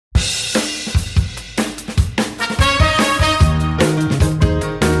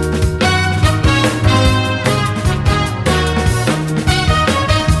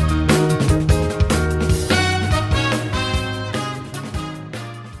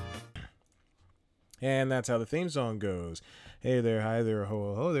And that's how the theme song goes. Hey there, hi there,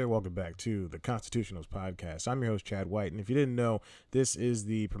 ho, ho there. Welcome back to the Constitutionals Podcast. I'm your host, Chad White. And if you didn't know, this is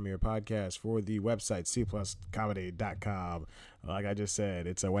the premiere podcast for the website, cpluscomedy.com. Like I just said,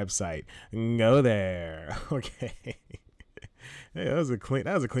 it's a website. Go there. Okay. Hey, that was the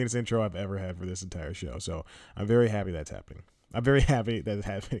cleanest intro I've ever had for this entire show. So I'm very happy that's happening. I'm very happy that it's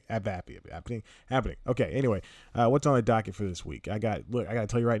happening. Okay, anyway, what's on the docket for this week? I got to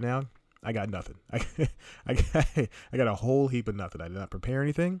tell you right now, I got nothing. I got a whole heap of nothing. I did not prepare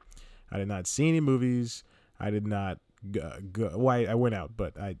anything. I did not see any movies. I did not go. Well, I went out,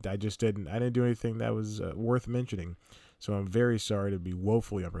 but I just didn't. I didn't do anything that was worth mentioning. So I'm very sorry to be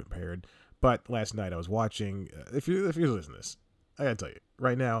woefully unprepared. But last night I was watching. If you're listening to this, I gotta tell you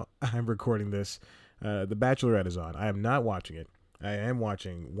right now. I'm recording this. The Bachelorette is on. I am not watching it. I am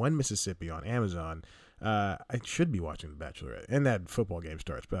watching One Mississippi on Amazon. I should be watching The Bachelorette, and that football game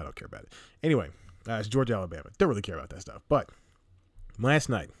starts, but I don't care about it. Anyway, it's Georgia, Alabama. Don't really care about that stuff. But last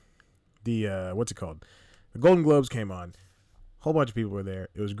night, the what's it called? The Golden Globes came on. A whole bunch of people were there.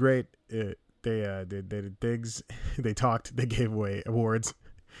 It was great. They did things. They talked. They gave away awards.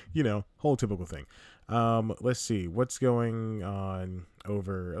 You know, whole typical thing. Let's see what's going on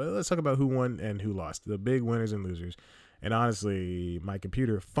over. Let's talk about who won and who lost. The big winners and losers. And honestly, my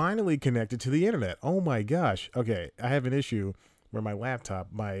computer finally connected to the internet. Oh my gosh. Okay, I have an issue where my laptop,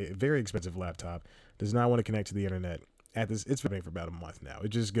 my very expensive laptop, does not want to connect to the internet. It's been for about a month now. It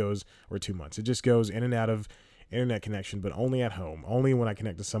just goes, or 2 months. It just goes in and out of internet connection, but only at home. Only when I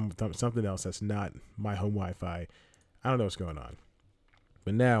connect to something else that's not my home Wi-Fi. I don't know what's going on.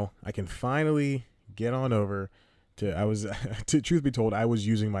 But now I can finally get on over to truth be told, I was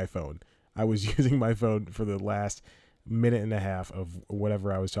using my phone. I was using my phone for the last minute and a half of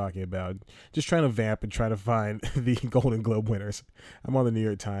whatever I was talking about, just trying to vamp and try to find the Golden Globe winners. I'm on the New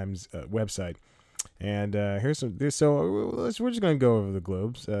York Times website, and we're just gonna go over the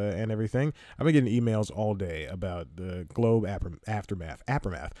Globes and everything. I've been getting emails all day about the Globe aftermath. I've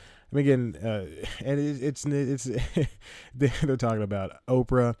been getting and it's they're talking about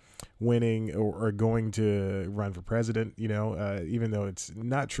Oprah winning or going to run for president. You know, even though it's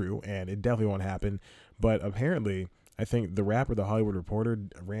not true and it definitely won't happen, but apparently, I think the Hollywood Reporter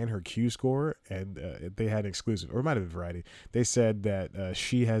ran her Q score, and they had an exclusive, or it might have been Variety. They said that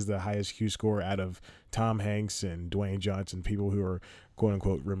she has the highest Q score out of Tom Hanks and Dwayne Johnson, people who are quote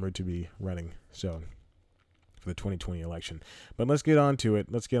unquote rumored to be running. So for the 2020 election. But let's get on to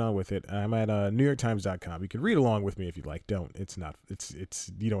it. Let's get on with it. I'm at NewYorkTimes.com. You can read along with me if you'd like. Don't. It's not.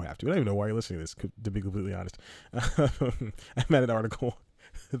 It's. You don't have to. I don't even know why you're listening to this. To be completely honest, I'm at an article.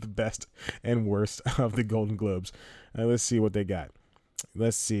 The best and worst of the Golden Globes. Let's see what they got.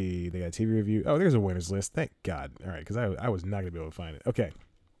 Let's see. They got a TV review. Oh, there's a winners list. Thank God. All right, because I was not going to be able to find it. Okay,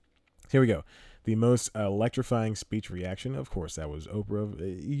 here we go. The most electrifying speech reaction. Of course, that was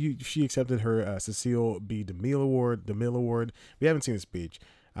Oprah. She accepted her Cecile B. DeMille Award. If you haven't seen the speech,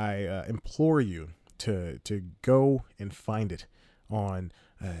 I implore you to go and find it on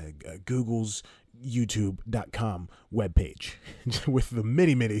Google's youtube.com webpage with the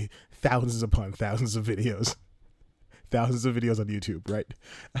many thousands upon thousands of videos on YouTube, right?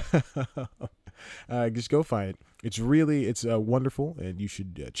 Just go find it. It's wonderful, and you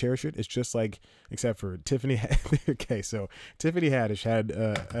should cherish it. It's just like, except for Tiffany. Okay, so Tiffany Haddish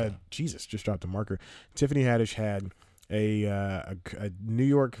had Jesus, just dropped a marker. Tiffany Haddish had a New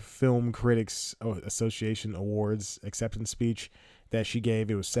York Film Critics Association Awards acceptance speech that she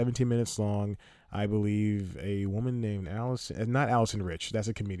gave. It was 17 minutes long. I believe a woman named Allison, not Allison Rich, that's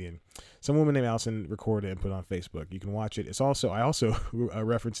a comedian. Some woman named Allison recorded and put it on Facebook. You can watch it. I also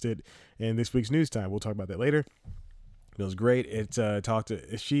referenced it in this week's News Time. We'll talk about that later. It was great.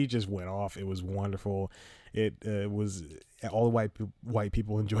 She just went off. It was wonderful. It was, all the white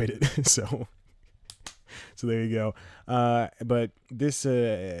people enjoyed it. So there you go. But this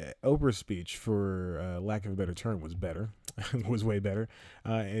Oprah speech, for lack of a better term, was better. Was way better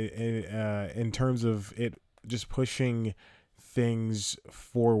in terms of it just pushing things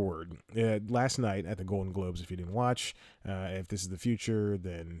forward. Last night at the Golden Globes, if you didn't watch, if this is the future,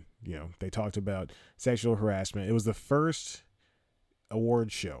 then they talked about sexual harassment. It was the first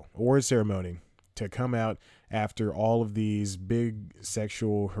award ceremony to come out after all of these big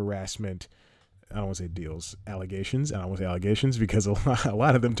sexual harassment, I don't want to say allegations. I don't want to say allegations because a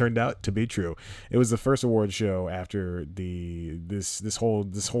lot of them turned out to be true. It was the first award show after this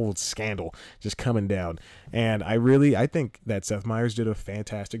whole scandal just coming down, and I think that Seth Meyers did a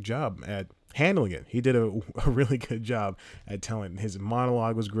fantastic job at handling it. He did a really good job at telling. His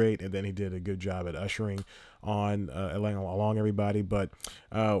monologue was great, and then he did a good job at ushering on along everybody. But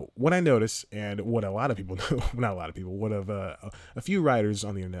what I noticed, and what a lot of people know, not a lot of people, what a few writers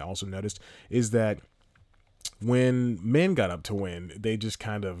on the internet also noticed, is that when men got up to win, they just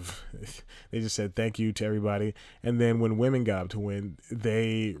said thank you to everybody. And then when women got up to win,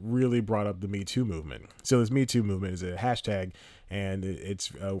 they really brought up the Me Too movement. So this Me Too movement is a hashtag, and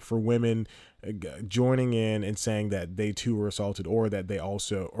it's for women joining in and saying that they too were assaulted, or that they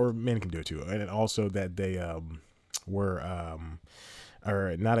also, or men can do it too, and also that they were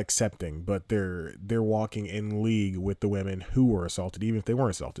are not accepting, but they're walking in league with the women who were assaulted, even if they weren't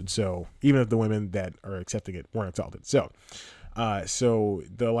assaulted. So even if the women that are accepting it weren't assaulted. So a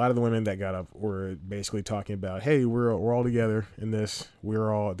lot of the women that got up were basically talking about, hey, we're all together in this.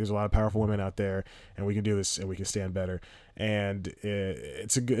 There's a lot of powerful women out there, and we can do this, and we can stand better. And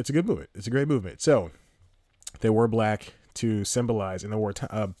it's a good movement. It's a great movement. So they wore black to symbolize, and they wore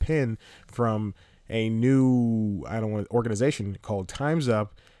a pin from a new organization called Time's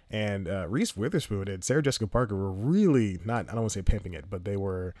Up, and Reese Witherspoon and Sarah Jessica Parker were really not, I don't want to say pimping it, but they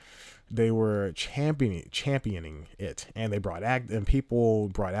were championing it, and they brought people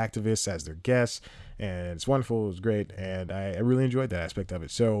brought activists as their guests, and it's wonderful. It was great, and I really enjoyed that aspect of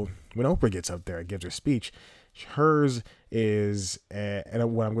it. So when Oprah gets up there and gives her speech, hers is,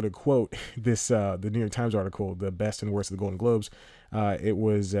 and what I'm going to quote this, the New York Times article, "The Best and Worst of the Golden Globes."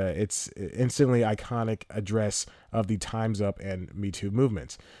 It's instantly iconic address of the Time's Up and Me Too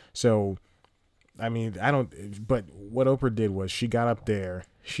movements. So, I mean, but what Oprah did was she got up there,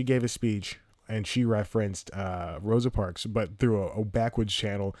 she gave a speech, and she referenced Rosa Parks, but through a backwards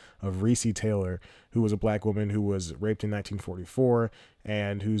channel of Reese Taylor, who was a black woman who was raped in 1944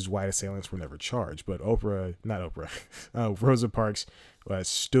 and whose white assailants were never charged. But Rosa Parks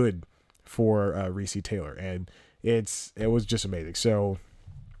stood for Reese Taylor, and it was just amazing. So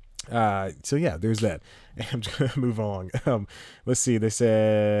yeah, there's that. And I'm just gonna move along. Let's see. They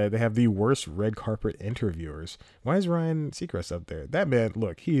said they have the worst red carpet interviewers. Why is Ryan Seacrest up there? That man,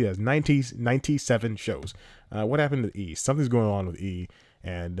 look, he has 97 shows. What happened to E? Something's going on with E.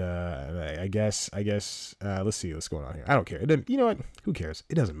 And I guess let's see what's going on here. I don't care. It doesn't, you know what? Who cares?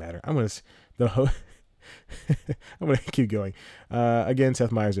 It doesn't matter. I'm gonna keep going. Again,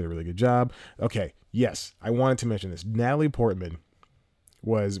 Seth Meyers did a really good job. Okay, yes, I wanted to mention this. Natalie Portman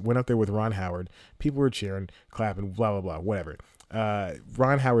went up there with Ron Howard. People were cheering, clapping, blah blah blah, whatever.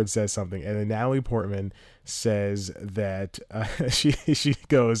 Ron Howard says something, and then Natalie Portman says that she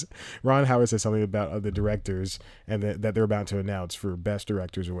goes. Ron Howard says something about the directors and that they're about to announce for best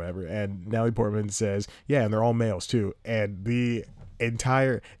directors or whatever. And Natalie Portman says, "Yeah, and they're all males too." And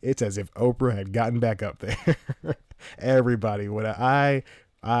it's as if Oprah had gotten back up there. Everybody, oh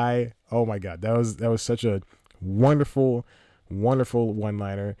my God, that was such a wonderful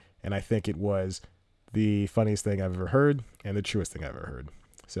one-liner, and I think it was the funniest thing I've ever heard and the truest thing I've ever heard.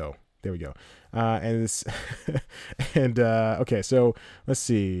 So there we go. Okay, so let's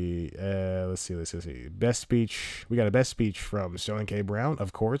see. Best speech. We got a best speech from Sterling K. Brown,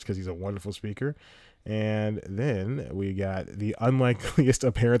 of course, because he's a wonderful speaker. And then we got the unlikeliest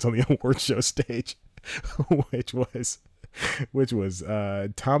appearance on the award show stage, which was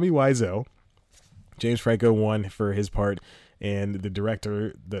Tommy Wiseau. James Franco won for his part, and the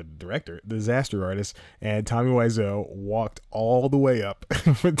director, the disaster artist, and Tommy Wiseau walked all the way up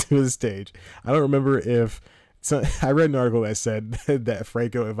to the stage. I don't remember I read an article that said that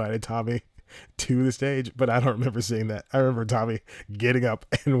Franco invited Tommy to the stage, but I don't remember seeing that. I remember Tommy getting up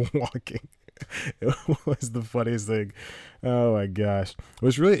and walking. It was the funniest thing. Oh my gosh.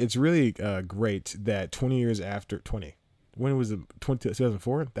 It's really great that 20 years after, when was it,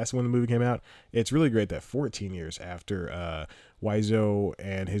 2004? That's when the movie came out. It's really great that 14 years after Wiseau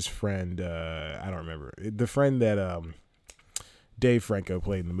and his friend, I don't remember, the friend that Dave Franco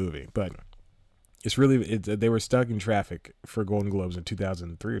played in the movie, but they were stuck in traffic for Golden Globes in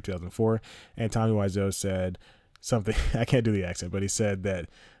 2003 or 2004, and Tommy Wiseau said something, I can't do the accent, but he said that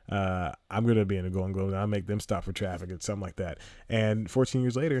I'm going to be in the Golden Globes, and I'll make them stop for traffic and something like that. And 14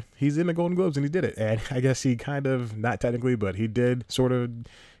 years later, he's in the Golden Globes, and he did it. And I guess he kind of, not technically, but he did sort of,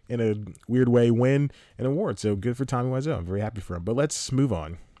 in a weird way, win an award. So good for Tommy Wiseau. I'm very happy for him. But let's move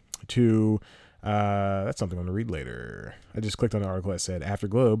on to, that's something I'm going to read later. I just clicked on an article that said, after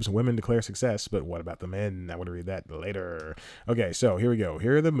Globes, women declare success, but what about the men? I want to read that later. Okay, so here we go.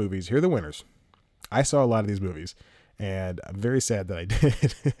 Here are the movies. Here are the winners. I saw a lot of these movies, and I'm very sad that I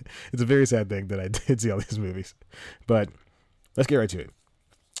did. It's a very sad thing that I did see all these movies, but let's get right to it.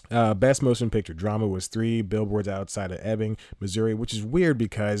 Best motion picture drama was Three Billboards Outside of Ebbing, Missouri, which is weird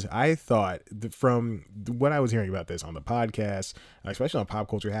because I thought from what I was hearing about this on the podcast, especially on Pop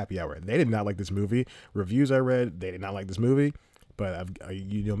Culture Happy Hour, they did not like this movie. Reviews I read, they did not like this movie. But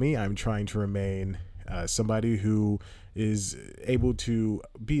you know me, I'm trying to remain somebody who is able to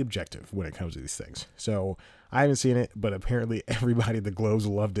be objective when it comes to these things. So I haven't seen it, but apparently everybody at the Globes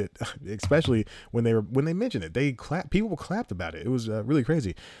loved it, especially when they mentioned it. People clapped about it. It was really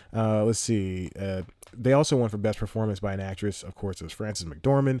crazy. Let's see. They also won for best performance by an actress. Of course, it was Frances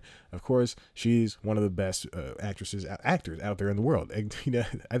McDormand. Of course, she's one of the best actors out there in the world. And, you know,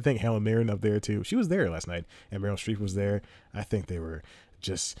 I think Helen Mirren up there too. She was there last night, and Meryl Streep was there. I think they were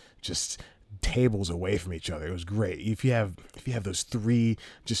just tables away from each other. It was great. If you have those three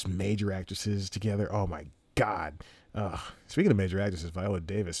just major actresses together, oh my God. Speaking of major actresses, Viola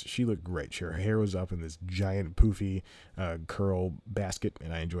Davis, she looked great. Her hair was up in this giant poofy curl basket,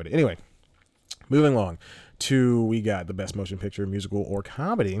 and I enjoyed it. Anyway, moving along we got the best motion picture, musical, or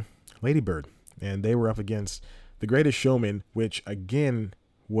comedy, Lady Bird. And they were up against The Greatest Showman, which again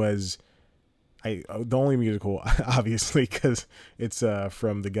was the only musical, obviously, because it's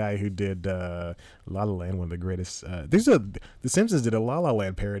from the guy who did La La Land, one of the greatest. The Simpsons did a La La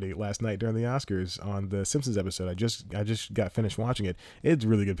Land parody last night during the Oscars on the Simpsons episode. I just got finished watching it. It's a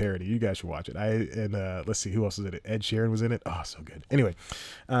really good parody. You guys should watch it. Let's see who else was in it. Ed Sheeran was in it. Oh, so good. Anyway,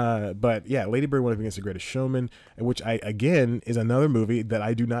 but yeah, Lady Bird went up against The Greatest Showman, which again is another movie that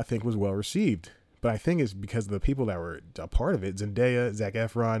I do not think was well received. But I think it's because of the people that were a part of it. Zendaya, Zac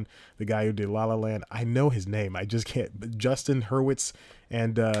Efron, the guy who did La La Land. I know his name. I just can't. Justin Hurwitz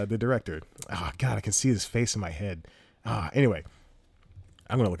and the director. Oh, God, I can see his face in my head. Anyway,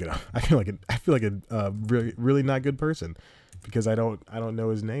 I'm going to look it up. I feel like a really, really not good person because I don't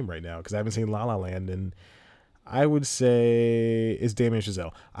know his name right now because I haven't seen La La Land. And I would say it's Damien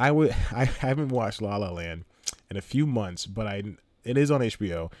Chazelle. I haven't watched La La Land in a few months, but it is on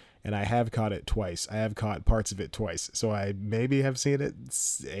HBO. And I have caught it twice. I have caught parts of it twice. So I maybe have seen it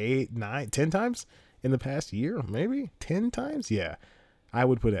 8, 9, 10 times in the past year. Maybe 10 times. Yeah, I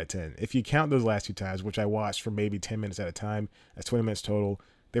would put it at 10. If you count those last 2 times, which I watched for maybe 10 minutes at a time, that's 20 minutes total.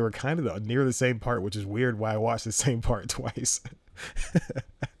 They were kind of near the same part, which is weird why I watched the same part twice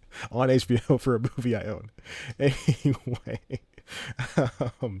on HBO for a movie I own. Anyway.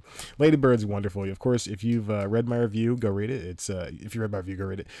 Lady Bird's wonderful. Of course, if you've read my review, go read it. If you read my review, go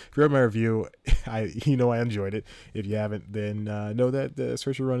read it. If you read my review, I enjoyed it. If you haven't, then know that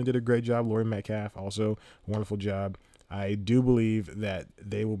Saoirse Ronan did a great job. Laurie Metcalf also wonderful job. I do believe that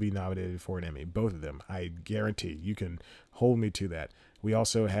they will be nominated for an Emmy, both of them. I guarantee. You can hold me to that. We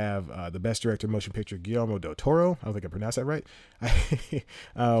also have the best director of motion picture, Guillermo del Toro. I don't think I pronounced that right.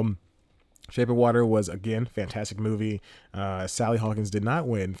 Shape of Water was, again, fantastic movie. Sally Hawkins did not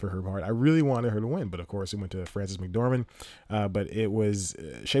win for her part. I really wanted her to win, but of course it went to Frances McDormand. But it was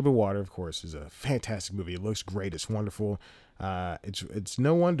Shape of Water, of course, is a fantastic movie. It looks great. It's wonderful. It's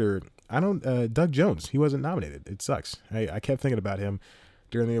no wonder. Doug Jones, he wasn't nominated. It sucks. I kept thinking about him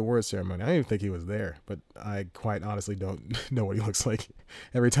during the awards ceremony. I didn't even think he was there, but I quite honestly don't know what he looks like.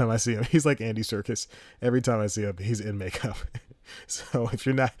 Every time I see him, he's like Andy Serkis. Every time I see him, he's in makeup. So if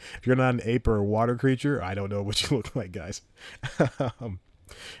you're not an ape or a water creature, I don't know what you look like, guys. And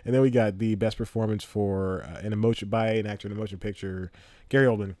then we got the best performance for by an actor in a motion picture, Gary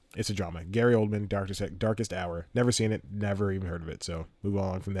Oldman. It's a drama. Gary Oldman, Darkest Hour. Never seen it. Never even heard of it. So move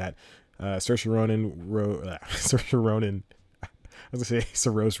on from that. Saoirse Ronan. I was going to say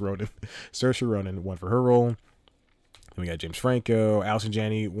Saoirse Ronan won for her role. Then we got James Franco. Allison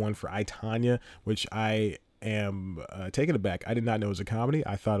Janney won for I, Tonya, which I am taken aback. I did not know it was a comedy.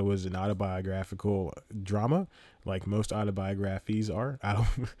 I thought it was an autobiographical drama, like most autobiographies are.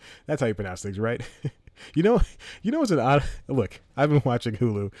 That's how you pronounce things, right? You know, it's look. I've been watching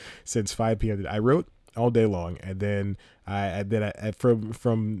Hulu since 5 p.m. I wrote all day long, and then from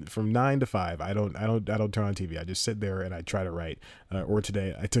 9 to 5, I don't turn on TV. I just sit there and I try to write. Or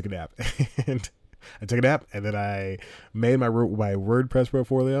today I took a nap and then I made my WordPress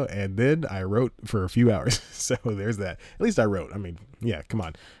portfolio, and then I wrote for a few hours. So there's that. At least I wrote. I mean, yeah, come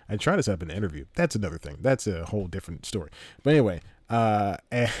on. I tried to set up an interview. That's another thing. That's a whole different story. But anyway,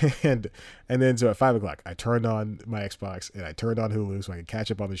 and then so at 5 o'clock, I turned on my Xbox and I turned on Hulu so I could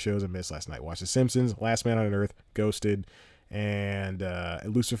catch up on the shows I missed last night. Watched The Simpsons, Last Man on Earth, Ghosted, and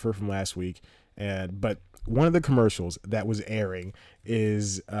Lucifer from last week. But one of the commercials that was airing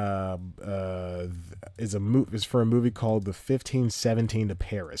is for a movie called The 1517 to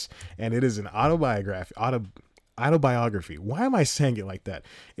Paris, and it is an autobiography. Why am I saying it like that?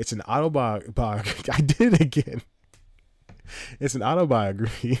 It's an autobiography. I did it again. It's an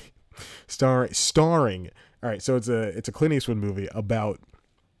autobiography starring. All right, so it's a Clint Eastwood movie about.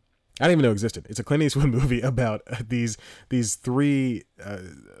 I didn't even know it existed. It's a Clint Eastwood movie about these three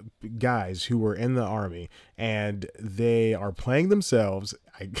guys who were in the army, and they are playing themselves.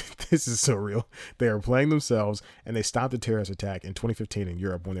 This is so real. They are playing themselves, and they stopped a terrorist attack in 2015 in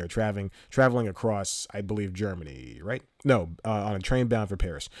Europe when they were traveling across, I believe, Germany, right? No, on a train bound for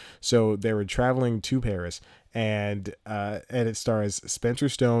Paris. So they were traveling to Paris, and it stars Spencer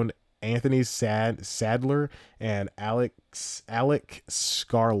Stone, Anthony Sadler, and Alec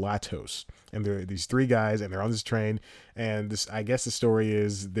Scarlatos. And they're these three guys, and they're on this train. And this, I guess, the story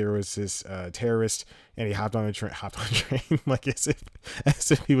is there was this terrorist, and he hopped on the train like as if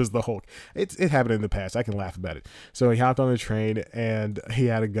he was the Hulk. It happened in the past. I can laugh about it. So he hopped on the train, and he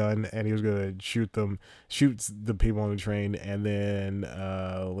had a gun, and he was gonna shoot the people on the train. And then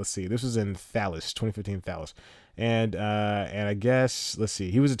let's see, this was in 2015 Dallas. And I guess, let's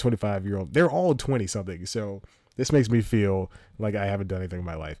see, he was a 25-year-old. They're all 20 something. So this makes me feel like I haven't done anything in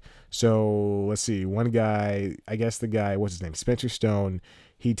my life. So let's see, one guy, I guess the guy, what's his name? Spencer Stone.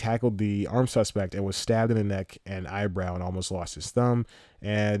 He tackled the armed suspect and was stabbed in the neck and eyebrow and almost lost his thumb.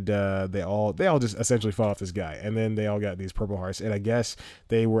 And they all just essentially fought off this guy. And then they all got these Purple Hearts. And I guess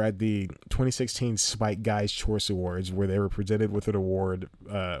they were at the 2016 Spike Guys Choice Awards, where they were presented with an award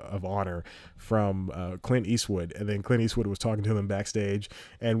of honor from Clint Eastwood. And then Clint Eastwood was talking to them backstage.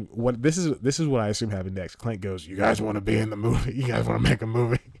 And what this is what I assume happened next. Clint goes, "You guys want to be in the movie? You guys want to make a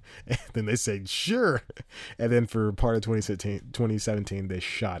movie?" And then they say, "Sure." And then for part of 2017, they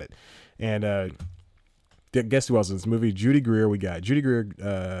shot it. And guess who else in this movie? Judy Greer. We got Judy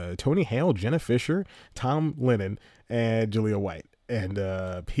Greer, Tony Hale, Jenna Fisher, Tom Lennon, and Julia White, and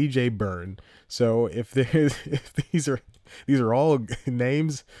PJ Byrne. So if these are all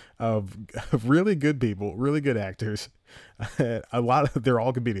names of really good people, really good actors. They're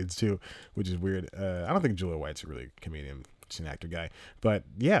all comedians too, which is weird. I don't think Julia White's a really comedian. She's an actor guy, but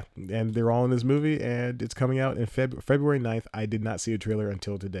yeah, and they're all in this movie, and it's coming out in February 9th. I did not see a trailer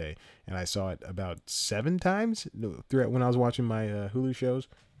until today, and I saw it about 7 times throughout when I was watching my Hulu shows.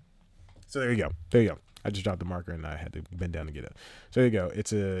 So there you go. I just dropped the marker, and I had to bend down to get it. So there you go.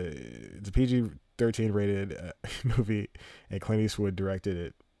 It's a PG-13 rated movie, and Clint Eastwood directed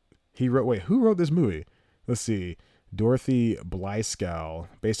it. Who wrote this movie? Let's see. Dorothy Blyskow,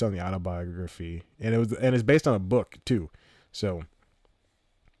 based on the autobiography, and it's based on a book too. So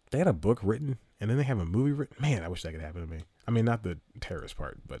they had a book written, and then they have a movie written. Man, I wish that could happen to me. I mean, not the terrorist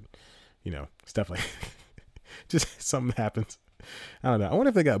part, but stuff like just something happens. I don't know. I wonder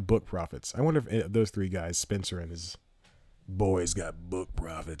if they got book profits. I wonder if those three guys, Spencer and his boys, got book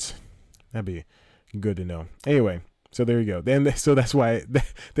profits. That'd be good to know. Anyway, so there you go. So that's why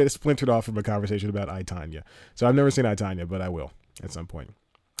they splintered off from a conversation about I, Tonya. So I've never seen I, Tonya, but I will at some point.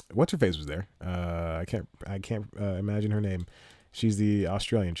 What's her face was there? I can't imagine her name. She's the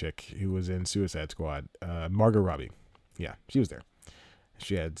Australian chick who was in Suicide Squad. Margot Robbie. Yeah, she was there.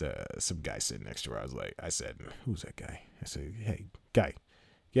 She had some guy sitting next to her. I said, "Who's that guy?" I said, "Hey, guy."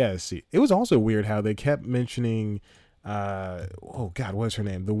 Yeah, see, it was also weird how they kept mentioning. Oh God, what is her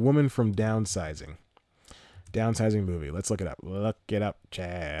name? The woman from Downsizing movie. Let's look it up. Look it up,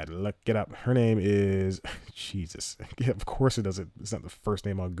 Chad. Look it up. Her name is Jesus. Yeah, of course it doesn't. It's not the first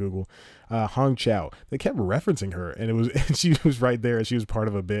name on Google. Hong Chow. They kept referencing her, and she was right there, and she was part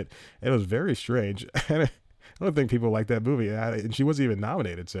of a bit. It was very strange. I don't think people like that movie, and she wasn't even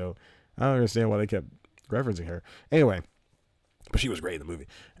nominated. So I don't understand why they kept referencing her. Anyway. But she was great in the movie.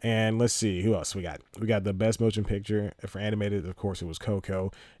 And let's see, who else we got? We got the best motion picture for animated. Of course, it was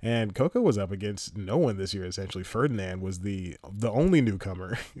Coco. And Coco was up against no one this year, essentially. Ferdinand was the only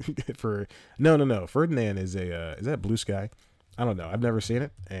newcomer for... No. Ferdinand is that Blue Sky? I don't know. I've never seen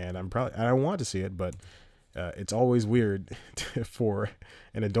it. And I want to see it, but it's always weird for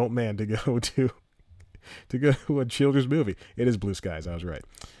an adult man to go to a children's movie. It is Blue Skies. I was right.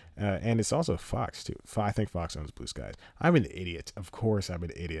 And it's also Fox, too. I think Fox owns Blue Skies. I'm an idiot. Of course I'm an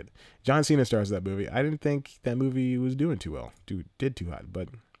idiot. John Cena stars in that movie. I didn't think that movie was doing too well. Did too hot, but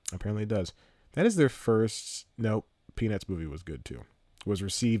apparently it does. That is their first... Nope. Peanuts movie was good, too. Was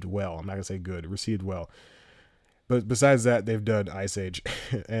received well. I'm not going to say good. Received well. But besides that, they've done Ice Age.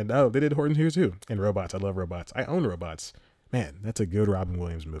 And, they did Horton Hears Who. And Robots. I love Robots. I own Robots. Man, that's a good Robin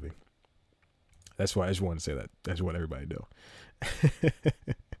Williams movie. That's why I just wanted to say that. I just want everybody to know.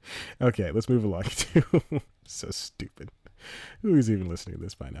 Okay, let's move along to so stupid. Who's even listening to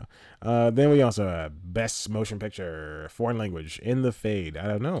this by now? Then we also have Best Motion Picture, Foreign Language, In the Fade. I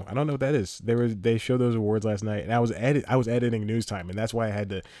don't know what that is. They showed those awards last night, and I was editing News Time, and that's why I had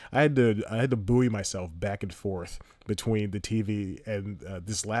to buoy myself back and forth between the TV and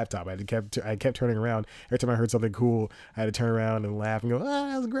this laptop. I kept turning around every time I heard something cool. I had to turn around and laugh and go, "Ah,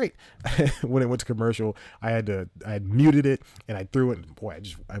 that was great." When it went to commercial, I had muted it and I threw it. Boy,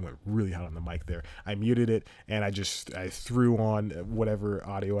 I went really hot on the mic there. I muted it and I threw on whatever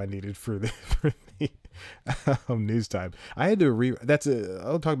audio I needed for the News Time. I had to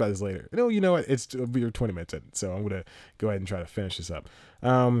I'll talk about this later. No, you know what? We're 20 minutes in, so I'm gonna go ahead and try to finish this up.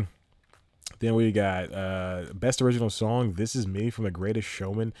 Then we got Best Original Song, This Is Me from The Greatest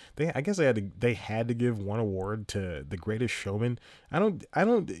Showman. They had to give one award to The Greatest Showman. I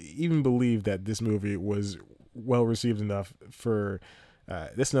don't even believe that this movie was well received enough for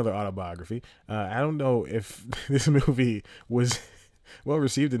this is another autobiography. I don't know if this movie was well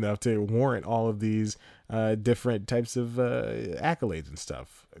received enough to warrant all of these different types of accolades and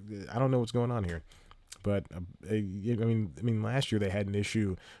stuff. I don't know what's going on here. But I mean, last year they had an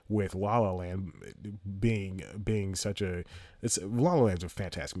issue with La La Land being such a. La La Land's a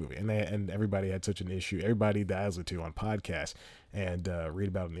fantastic movie, and everybody had such an issue. Everybody that I listen to on podcasts and read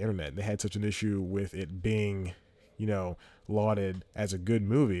about on the internet, they had such an issue with it being, lauded as a good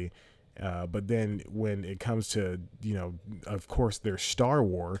movie. But then when it comes to, of course, their Star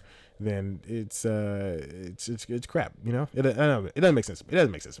War, then it's crap. I don't know. It doesn't make sense. It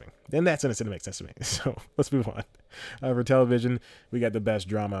doesn't make sense to me. In that sense, it doesn't make sense to me. So let's move on. For television, we got the best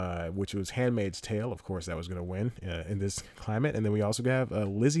drama, which was Handmaid's Tale. Of course, that was going to win in this climate. And then we also have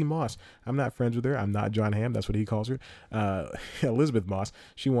Lizzie Moss. I'm not friends with her. I'm not John Hamm. That's what he calls her. Elizabeth Moss.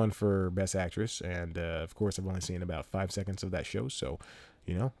 She won for Best Actress. And, of course, I've only seen about 5 seconds of that show. So,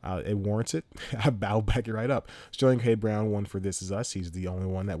 it warrants it. I'll back it right up. Sterling K. Brown won for This Is Us. He's the only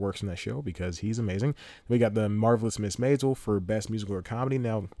one that works in that show because he's amazing. We got the Marvelous Miss Maisel for Best Musical or Comedy.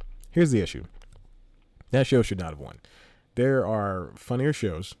 Now, here's the issue. That show should not have won. There are funnier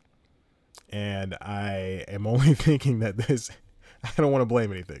shows, and I am only thinking that I don't want to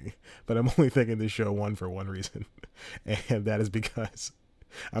blame anything, but I'm only thinking this show won for one reason, and that is because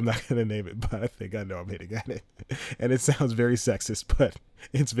I'm not going to name it, but I think I know I'm hitting at it. And it sounds very sexist, but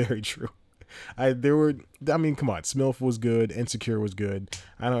it's very true. Come on, Smilf was good, Insecure was good.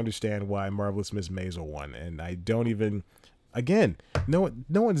 I don't understand why Marvelous Miss Maisel won, and I don't even, again, no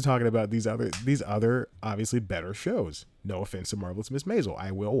one's talking about these other obviously better shows. No offense to Marvelous Miss Maisel.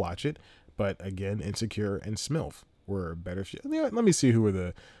 I will watch it, but again, Insecure and Smilf were better shows. Let me see who were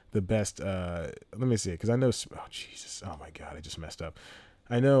the best, let me see, because I know, oh Jesus, oh my God, I just messed up.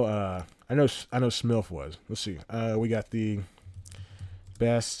 I know Smilf was. Let's see. We got the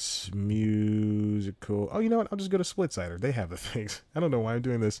best musical. Oh, you know what? I'll just go to Splitsider. They have the things. I don't know why I'm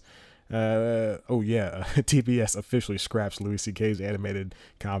doing this. TBS officially scraps Louis C.K.'s animated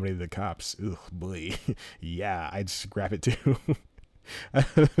comedy, The Cops. Ugh, boy. Yeah, I'd scrap it too.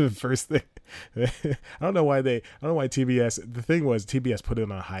 First thing, I don't know why TBS. The thing was, TBS put it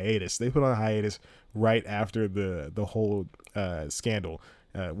on a hiatus. They put on a hiatus right after the whole scandal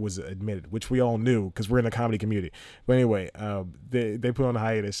was admitted, which we all knew because we're in the comedy community. But anyway, they put on a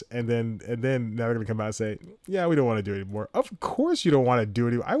hiatus, and then now they're gonna come out and say, yeah, we don't want to do it anymore. Of course you don't want to do it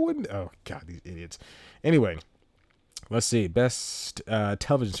anymore. I wouldn't. Oh God, these idiots. Anyway. Let's see. Best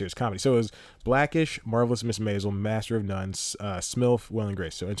television series comedy. So it was Blackish, Marvelous Miss Maisel, Master of None, Smilf, Will and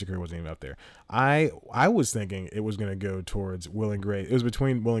Grace. So Insecure wasn't even up there. I was thinking it was going to go towards Will and Grace. It was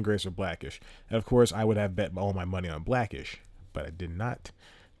between Will and Grace or Blackish. And of course, I would have bet all my money on Blackish, but I did not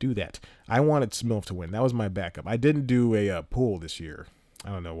do that. I wanted Smilf to win. That was my backup. I didn't do a pool this year. I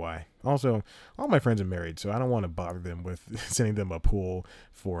don't know why. Also, all my friends are married, so I don't want to bother them with sending them a pool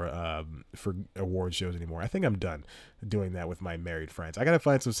for award shows anymore. I think I'm done doing that with my married friends. I got to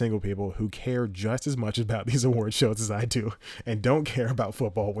find some single people who care just as much about these award shows as I do and don't care about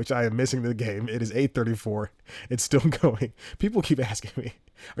football, which I am missing the game. It is 8:34. It's still going. People keep asking me,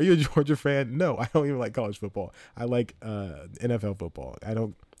 are you a Georgia fan? No, I don't even like college football. I like NFL football. I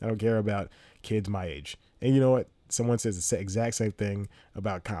don't care about kids my age. And you know what? Someone says the exact same thing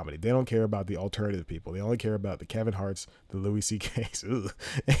about comedy. They don't care about the alternative people. They only care about the Kevin Harts, the Louis C.K.'s.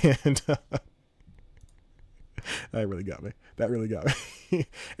 And that really got me.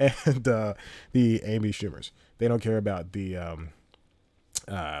 And the Amy Schumers. They don't care about the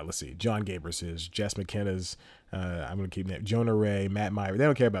let's see, John Gabrus's, Jess McKenna's, I'm going to keep name, Jonah Ray, Matt Meyer. They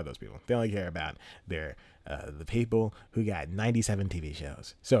don't care about those people. They only care about the people who got 97 TV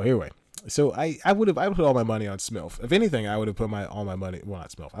shows. So anyway, so I would put all my money on Smilf. If anything, I would have put all my money. Well, not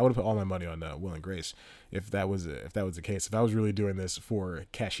Smilf. I would have put all my money on Will and Grace. If that was the case. If I was really doing this for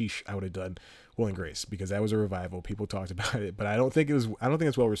cashish, I would have done Will and Grace, because that was a revival. People talked about it, but I don't think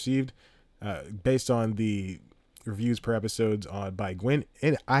it's well received, based on the reviews per episodes by Gwen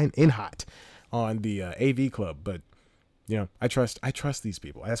Inhot on the AV Club. But I trust these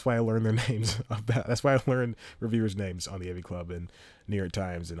people. That's why I learned their names. That's why I learned reviewers' names on the AV Club and New York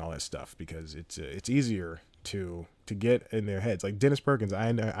Times and all that stuff, because it's easier to get in their heads. Like Dennis Perkins,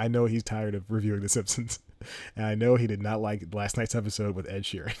 I know he's tired of reviewing The Simpsons, and I know he did not like last night's episode with Ed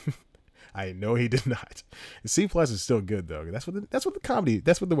Sheeran. I know he did not. C+ is still good though. That's what the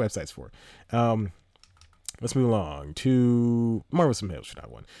website's for. Let's move along to Marvelous Miss Maisel. Should have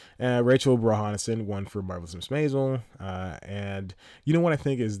won. Rachel Brosnahan won for Marvelous Miss Maisel. And you know what I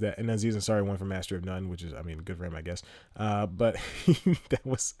think is that, and Aziz Ansari won for Master of None, which is, good for him, I guess. But that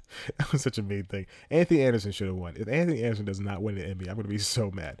was such a mean thing. Anthony Anderson should have won. If Anthony Anderson does not win an Emmy, I'm going to be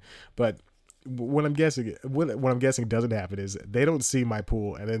so mad. But what I'm guessing doesn't happen is they don't see my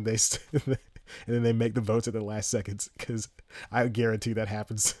pool, and then they make the votes at the last seconds, because I guarantee that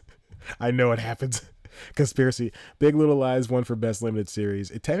happens. I know it happens. Conspiracy. Big Little Lies won for Best Limited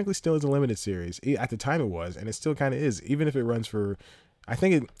Series. It technically still is a limited series. At the time it was, and it still kind of is, even if it runs for, I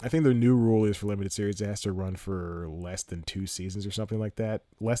think the new rule is for limited series, it has to run for less than 2 seasons or something like that.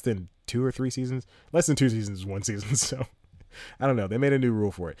 Less than 2 or 3 seasons. Less than 2 seasons is 1 season, so I don't know. They made a new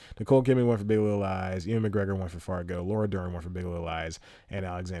rule for it. Nicole Kidman won for Big Little Lies. Ian McGregor won for Fargo. Laura Dern won for Big Little Lies. And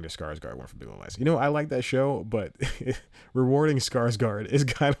Alexander Skarsgård won for Big Little Lies. I like that show, but rewarding Skarsgård is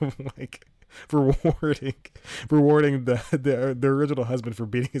kind of like rewarding the original husband for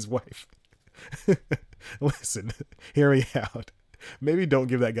beating his wife. Listen, hear me out. Maybe don't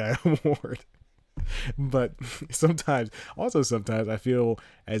give that guy an award. But sometimes I feel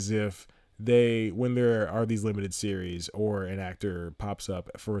as if when there are these limited series, or an actor pops up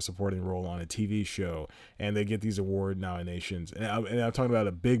for a supporting role on a TV show and they get these award nominations, and I'm talking about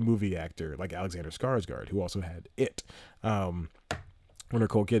a big movie actor like Alexander Skarsgård, who also had It, or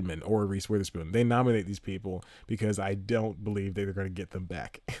Nicole Kidman or Reese Witherspoon. They nominate these people because I don't believe they're going to get them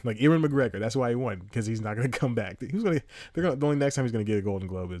back. Like Ewan McGregor, that's why he won, because he's not going to come back. The only next time he's going to get a Golden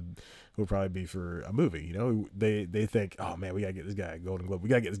Globe will probably be for a movie. They think, oh man, we got to get this guy a Golden Globe. We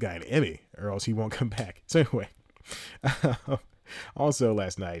got to get this guy an Emmy, or else he won't come back. So anyway, also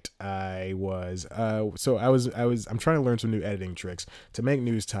last night I'm trying to learn some new editing tricks to make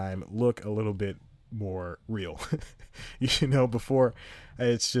News Time look a little bit more real. Before,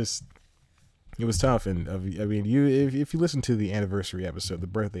 it was tough. And if you listen to the anniversary episode, the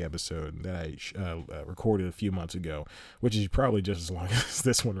birthday episode that I recorded a few months ago, which is probably just as long as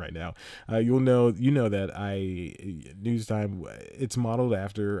this one right now, you know that News Time, it's modeled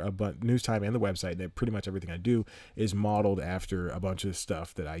after News Time, and the website, that pretty much everything I do is modeled after a bunch of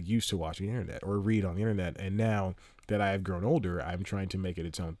stuff that I used to watch on the internet or read on the internet. And now that I have grown older, I'm trying to make it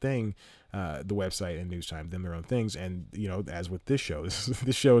its own thing. The website and News Time, them their own things. And as with this show,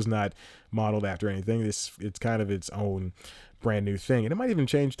 this show is not modeled after anything. It's kind of its own brand new thing, and it might even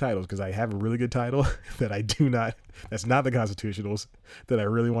change titles, because I have a really good title that's not the Constitutionals, that I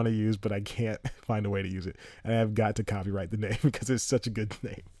really want to use, but I can't find a way to use it, and I've got to copyright the name because it's such a good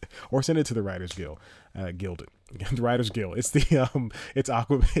name, or send it to the Writers Guild. The Writers Guild. It's it's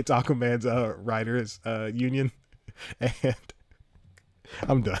Aquaman's writers union, and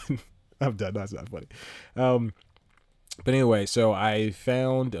I'm done. That's not funny. But anyway, so I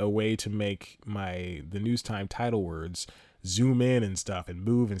found a way to make the News Time title words zoom in and stuff, and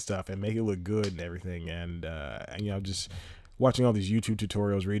move and stuff, and make it look good and everything. And just watching all these YouTube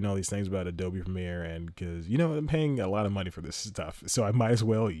tutorials, reading all these things about Adobe Premiere, and because I'm paying a lot of money for this stuff, so I might as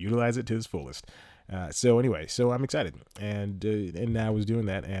well utilize it to its fullest. So I'm excited, and I was doing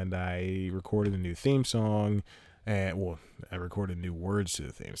that, and I recorded a new theme song. And I recorded new words to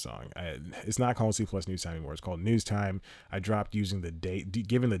the theme song. It's not called C+ News Time anymore. It's called News Time. I dropped using the date,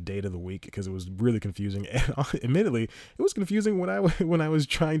 given the date of the week, because it was really confusing. And admittedly, it was confusing when I was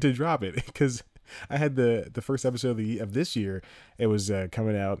trying to drop it, because I had the first episode of this year. It was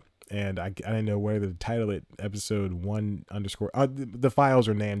coming out, and I didn't know where to title it. Episode 1 _ the files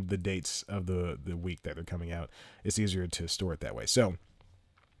are named the dates of the week that they're coming out. It's easier to store it that way. So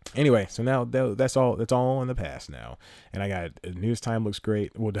anyway, so now that's all in the past now, and I got News Time. Looks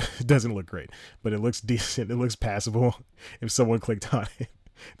great. Well, it doesn't look great, but it looks decent. It looks passable. If someone clicked on it,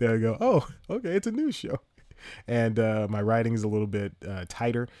 they'll go, "Oh, okay, it's a news show." and my writing is a little bit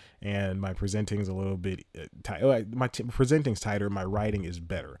tighter, and my presenting is a little bit presenting's tighter. My writing is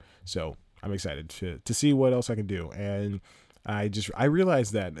better, so I'm excited to see what else I can do. And I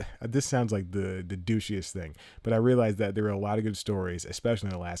realized that this sounds like the douchiest thing, but I realized that there were a lot of good stories, especially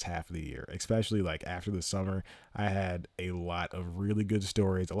in the last half of the year, especially like after the summer. I had a lot of really good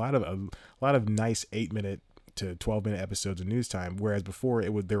stories, a lot of nice 8-minute to 12-minute episodes of news time, whereas before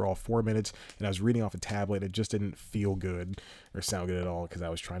they're all 4 minutes, and I was reading off a tablet. It just didn't feel good or sound good at all, because I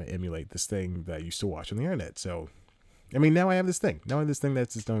was trying to emulate this thing that I used to watch on the internet. So I mean, now I have this thing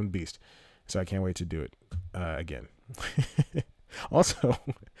that's its own beast, so I can't wait to do it again. Also,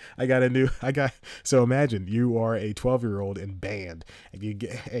 so imagine you are a 12-year-old in band, and you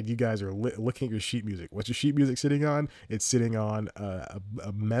guys are looking at your sheet music. What's your sheet music sitting on? It's sitting on a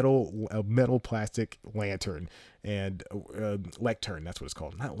metal plastic lantern, and lectern. That's what it's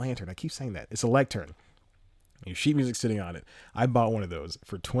called. Not lantern. I keep saying that. It's a lectern. Your sheet music sitting on it. I bought one of those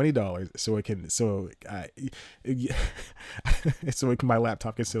for $20 so my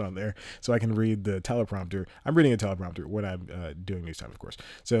laptop can sit on there, so I can read the teleprompter. I'm reading a teleprompter when I'm doing news time, of course.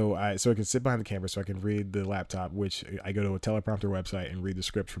 So it can sit behind the camera, so I can read the laptop, which I go to a teleprompter website and read the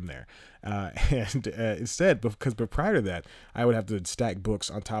script from there. Instead, but prior to that, I would have to stack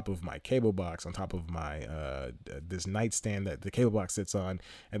books on top of my cable box, on top of my this nightstand that the cable box sits on,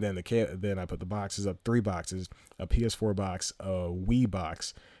 and then then I put the boxes up, 3 boxes. A PS4 box, a Wii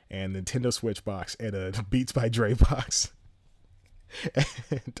box, and Nintendo Switch box, and a Beats by Dre box.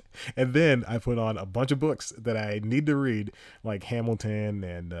 And then I put on a bunch of books that I need to read, like Hamilton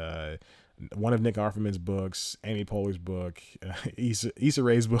and one of Nick Offerman's books, Amy Poehler's book, Issa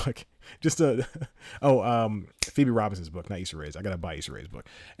Rae's book, Phoebe Robinson's book, not Issa Rae's. I gotta buy Issa Rae's book.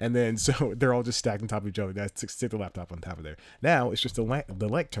 And then so they're all just stacked on top of each other. That's stick the laptop on top of there. Now it's just the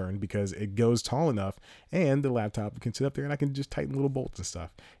lectern, because it goes tall enough, and the laptop can sit up there, and I can just tighten little bolts and stuff.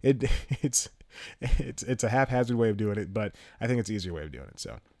 It's a haphazard way of doing it, but I think it's an easier way of doing it.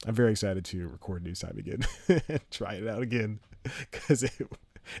 So I'm very excited to record news time again and try it out again, because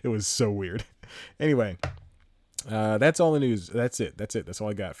it was so weird. Anyway, that's all the news. That's it. That's all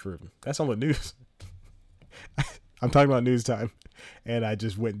I got that's all the news. I'm talking about news time, and I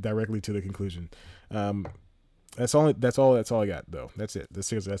just went directly to the conclusion. That's all I got, though. That's it.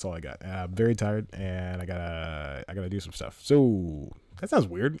 That's all I got. I'm very tired, and I gotta do some stuff. So that sounds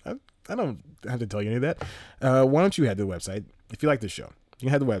weird. I don't have to tell you any of that. Why don't you head to the website if you like this show? You can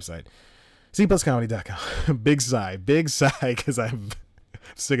head to the website, cpluscomedy.com. Big sigh, because I'm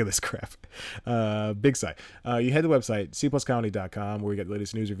sick of this crap. Big sigh. You head to the website, cpluscomedy.com, where you get the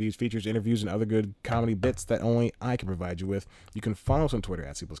latest news, reviews, features, interviews, and other good comedy bits that only I can provide you with. You can follow us on Twitter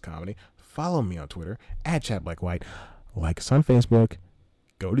at cpluscomedy. Follow me on Twitter at ChadBlackWhite. Like us on Facebook.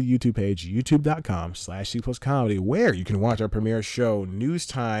 Go to the YouTube page, youtube.com/cpluscomedy, where you can watch our premiere show, News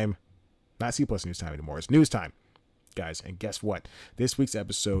Time. Not C Plus News Time anymore. It's News Time, guys. And guess what? This week's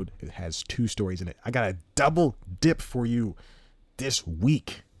episode has 2 stories in it. I got a double dip for you this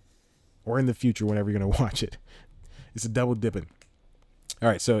week, or in the future, whenever you're gonna watch it. It's a double dipping. All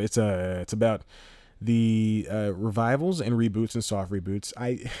right, so it's about the revivals and reboots and soft reboots.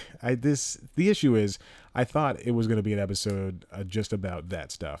 The issue is, I thought it was gonna be an episode just about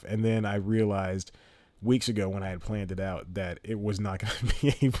that stuff, and then I realized weeks ago when I had planned it out that it was not going to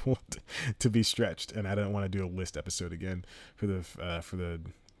be able to be stretched, and I didn't want to do a list episode again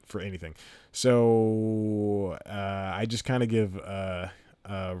for anything. So I just kind of give a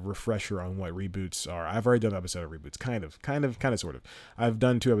refresher on what reboots are. I've already done an episode of reboots, kind of, sort of. I've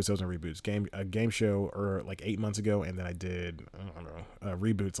done 2 episodes on reboots. A game show, or like 8 months ago, and then I did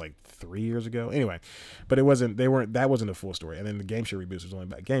reboots like 3 years ago. Anyway, but that wasn't a full story. And then the game show reboots was only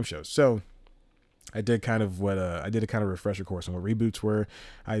about game shows. So I did a kind of refresher course on what reboots were.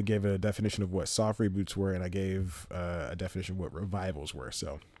 I gave a definition of what soft reboots were, and I gave a definition of what revivals were.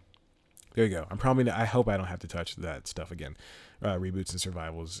 So there you go. I hope I don't have to touch that stuff again, reboots and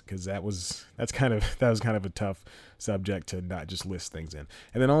survivals, because that was kind of a tough subject to not just list things in.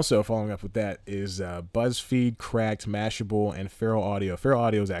 And then also following up with that is BuzzFeed, Cracked, Mashable, and Feral Audio. Feral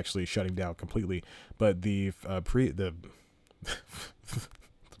Audio is actually shutting down completely, but the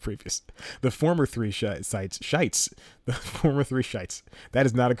former 3 sites, the former 3 shites. That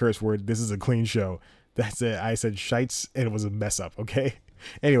is not a curse word. This is a clean show. That's it. I said shites, and it was a mess up. Okay.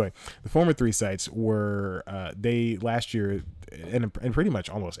 Anyway, the former 3 sites were they last year, and pretty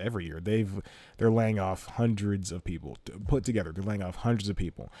much almost every year, they're laying off hundreds of people. Put together, they're laying off hundreds of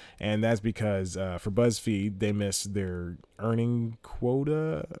people, and that's because for BuzzFeed, they missed their earning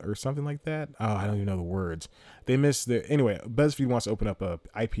quota or something like that. Oh, I don't even know the words. They missed anyway. BuzzFeed wants to open up a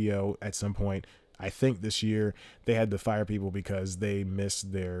IPO at some point. I think this year they had to fire people because they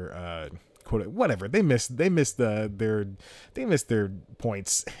missed their quote, whatever, they missed their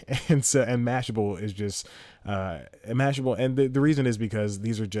points. And Mashable is just Mashable, and the reason is because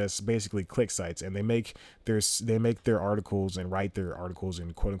these are just basically click sites, and they make their articles and write their articles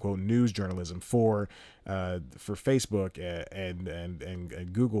in quote unquote news journalism for Facebook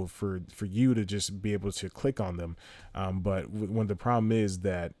and Google for you to just be able to click on them. But when the problem is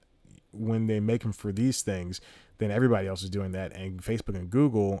that when they make them for these things, then everybody else is doing that, and Facebook and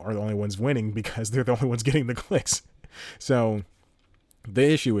Google are the only ones winning because they're the only ones getting the clicks. So the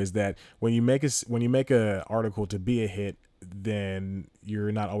issue is that when you make a article to be a hit, then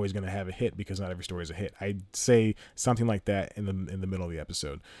you're not always going to have a hit because not every story is a hit. I'd say something like that in the middle of the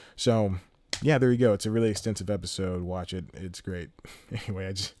episode. So yeah, there you go. It's a really extensive episode. Watch it. It's great.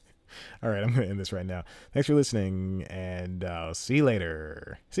 Anyway, all right, I'm going to end this right now. Thanks for listening, and I'll see you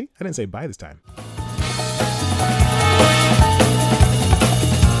later. See, I didn't say bye this time.